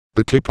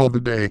The tip of the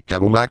day: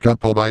 have a lack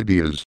up of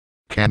ideas.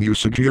 Can you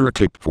suggest a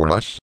tip for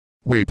us?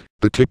 Wait,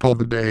 the tip of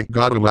the day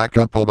got a lack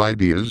up of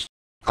ideas?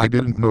 I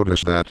didn't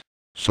notice that.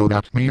 So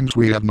that means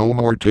we have no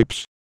more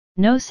tips?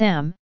 No,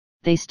 Sam,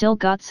 they still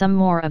got some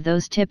more of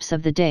those tips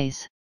of the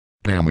days.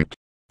 Damn it.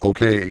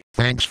 Okay,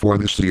 thanks for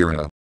this,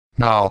 Zira.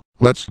 Now,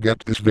 let's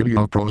get this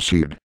video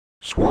proceed.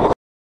 Swap.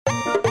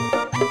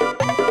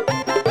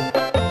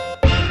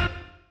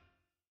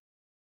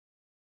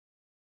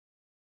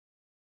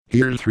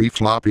 Here's 3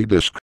 floppy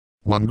disk.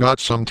 One got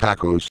some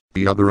tacos,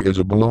 the other is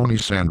a bologna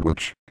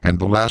sandwich, and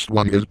the last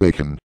one is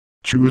bacon.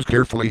 Choose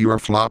carefully your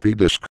floppy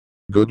disk.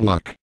 Good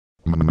luck.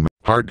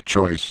 Hard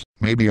choice.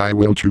 Maybe I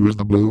will choose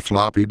the blue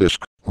floppy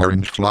disk,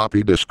 orange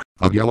floppy disk,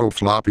 a yellow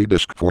floppy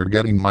disk for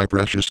getting my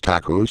precious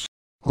tacos.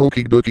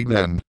 Okie dokie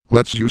then,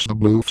 let's use the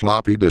blue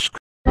floppy disk.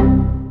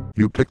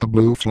 You pick the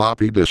blue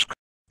floppy disk.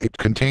 It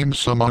contains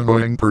some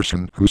annoying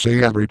person who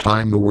say every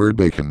time the word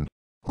bacon.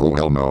 Oh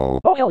hell no.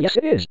 Oh hell yes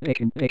it is.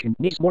 Bacon, bacon,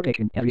 needs more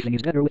bacon. Everything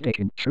is better with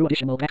bacon. True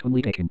additional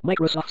vacuumly bacon.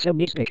 Microsoft Sam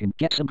needs bacon.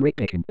 Get some great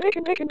bacon.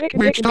 Bacon, bacon, bacon,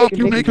 Wait, bacon, stop, bacon,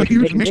 you bacon, make a bacon,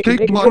 huge bacon, mistake.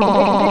 bacon, bacon,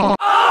 bacon, bacon.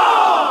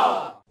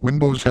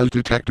 Windows has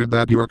detected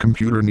that your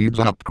computer needs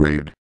an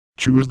upgrade.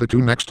 Choose the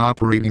 2 next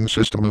operating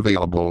system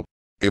available.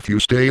 If you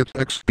stay at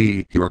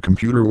XP, your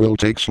computer will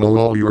take slow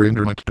all your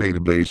internet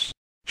database.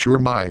 Sure,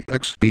 my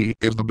XP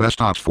is the best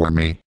option for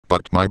me,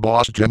 but my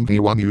boss Gen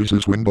V1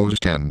 uses Windows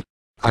 10.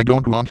 I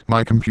don't want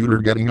my computer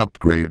getting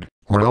upgrade,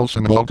 or else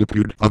a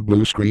multitude of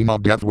blue screen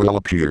of death will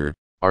appear.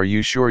 Are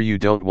you sure you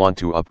don't want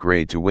to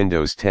upgrade to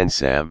Windows 10,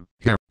 Sam?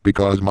 Yeah,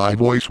 because my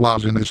voice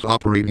was in this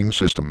operating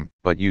system.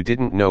 But you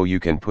didn't know you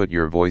can put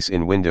your voice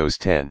in Windows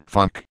 10.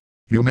 Fuck.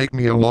 You make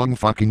me a long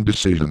fucking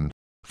decision.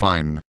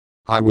 Fine.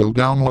 I will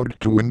download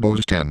to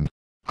Windows 10.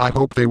 I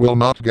hope they will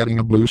not getting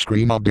a blue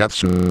screen of death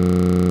soon.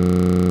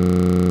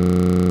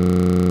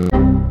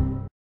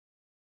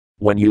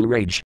 When you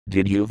rage,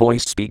 did your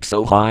voice speak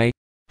so high?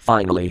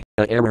 Finally,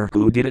 a error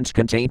who didn't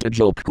contain a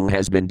joke who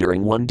has been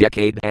during 1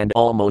 decade and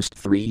almost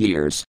 3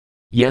 years.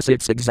 Yes,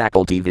 it's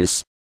exactly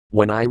this.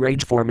 When I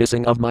rage for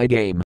missing of my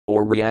game,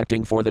 or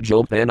reacting for the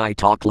joke, then I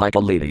talk like a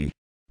lady.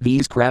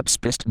 These craps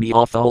pissed me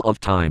off all of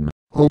time.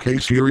 Okay,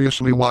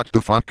 seriously, what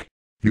the fuck?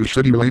 You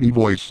shitty lady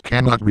voice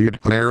cannot read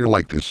an error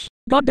like this.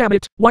 God damn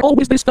it, why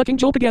always this fucking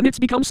joke again? It's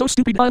become so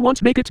stupid. I want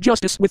to make it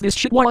justice with this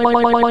shit.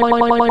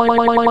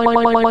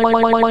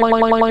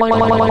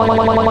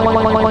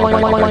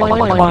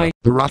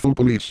 The Raffle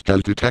Police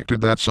has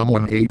detected that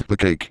someone ate the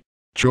cake.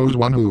 Chose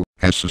one who,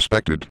 as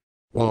suspected.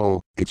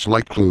 Whoa, it's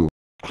like Clue.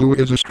 Clue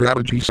is a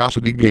strategy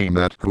society game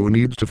that who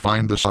needs to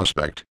find the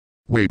suspect.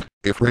 Wait,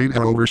 if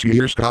Radar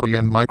Overseer Scotty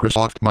and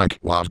Microsoft Mike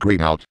was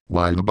grayed out,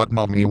 why the button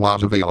of me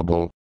was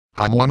available?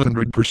 I'm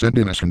 100%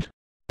 innocent.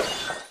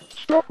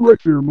 Stop right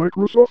there,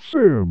 Microsoft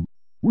Sam.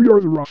 We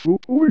are the Russell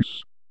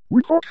Police.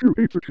 We caught you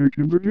ate the cake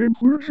in the game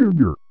Clue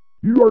Jr.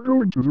 You are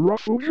going to the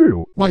Russell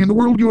jail. Why in the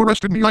world you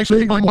arrested me? I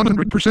say I'm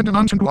 100%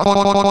 innocent.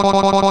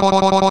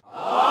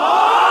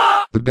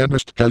 The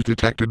dentist has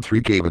detected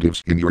 3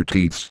 cavities in your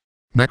teeth.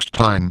 Next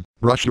time,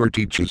 brush your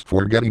teeth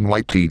for getting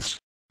white teeth.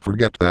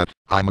 Forget that,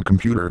 I'm a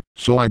computer,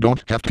 so I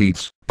don't have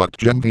teeth, but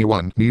Gen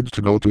V1 needs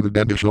to go to the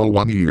dentist all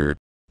 1 year.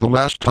 The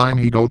last time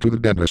he go to the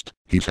dentist,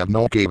 he's have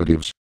no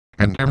cavities.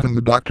 And even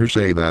the doctor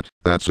say that,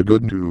 that's a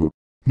good news.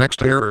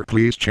 Next error,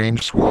 please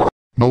change swap.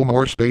 No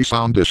more space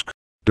on disk.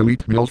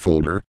 Delete mail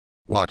folder.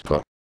 What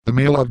the? The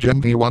mail of Gen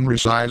V1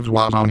 resides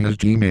was on his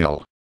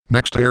Gmail.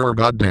 Next error,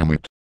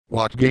 goddammit.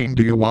 What game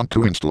do you want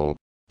to install?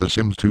 The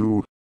Sims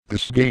 2?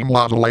 This game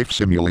was a life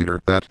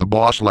simulator that the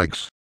boss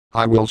likes.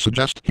 I will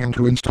suggest him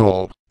to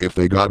install, if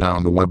they got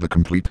down the web, the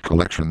complete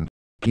collection.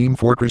 Team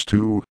Fortress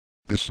 2.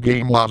 This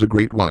game was a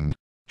great one.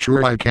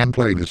 Sure, I can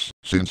play this,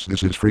 since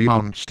this is free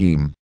on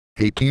Steam.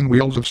 18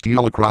 Wheels of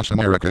Steel Across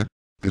America.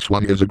 This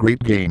one is a great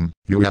game.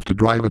 You have to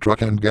drive a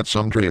truck and get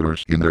some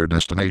trailers in their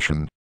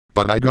destination.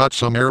 But I got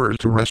some errors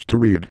to rest to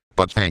read,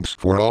 but thanks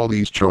for all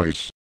these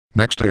choice.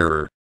 Next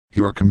error.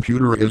 Your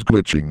computer is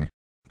glitching.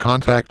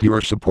 Contact your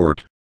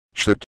support.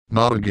 Shit,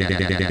 not again.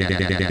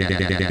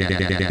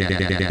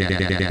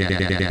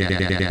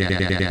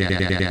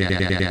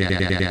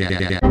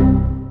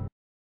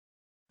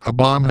 A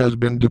bomb has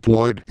been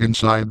deployed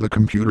inside the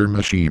computer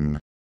machine.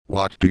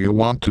 What do you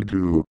want to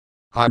do?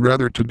 I'd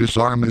rather to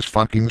disarm this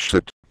fucking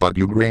shit, but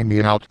you gray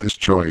me out this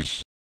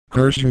choice.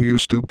 Curse you, you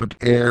stupid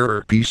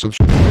error piece of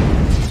shit.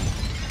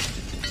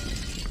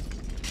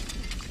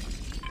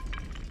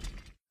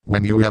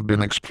 When you have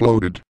been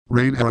exploded,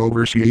 Radar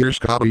Overseer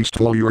Scotty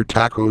stole your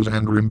tacos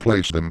and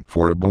replaced them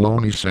for a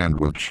bologna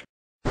sandwich.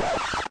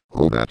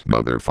 Oh, that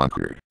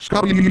motherfucker.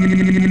 Scotty,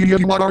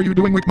 what are you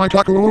doing with my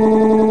taco?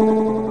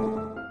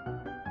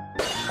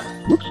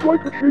 Looks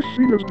like a chase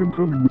scene has been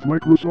coming with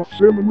Microsoft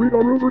Sam and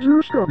Radar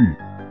Overseer Scotty.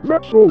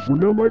 That's all for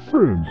now, my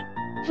friends.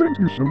 Thank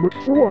you so much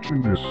for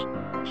watching this.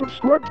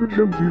 Subscribe to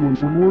Gen V1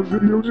 for more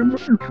videos in the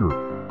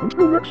future.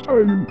 Until next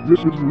time, this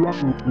is the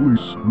Russell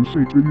Police who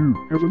say to you,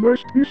 have a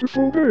nice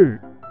peaceful day.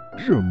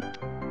 Jump.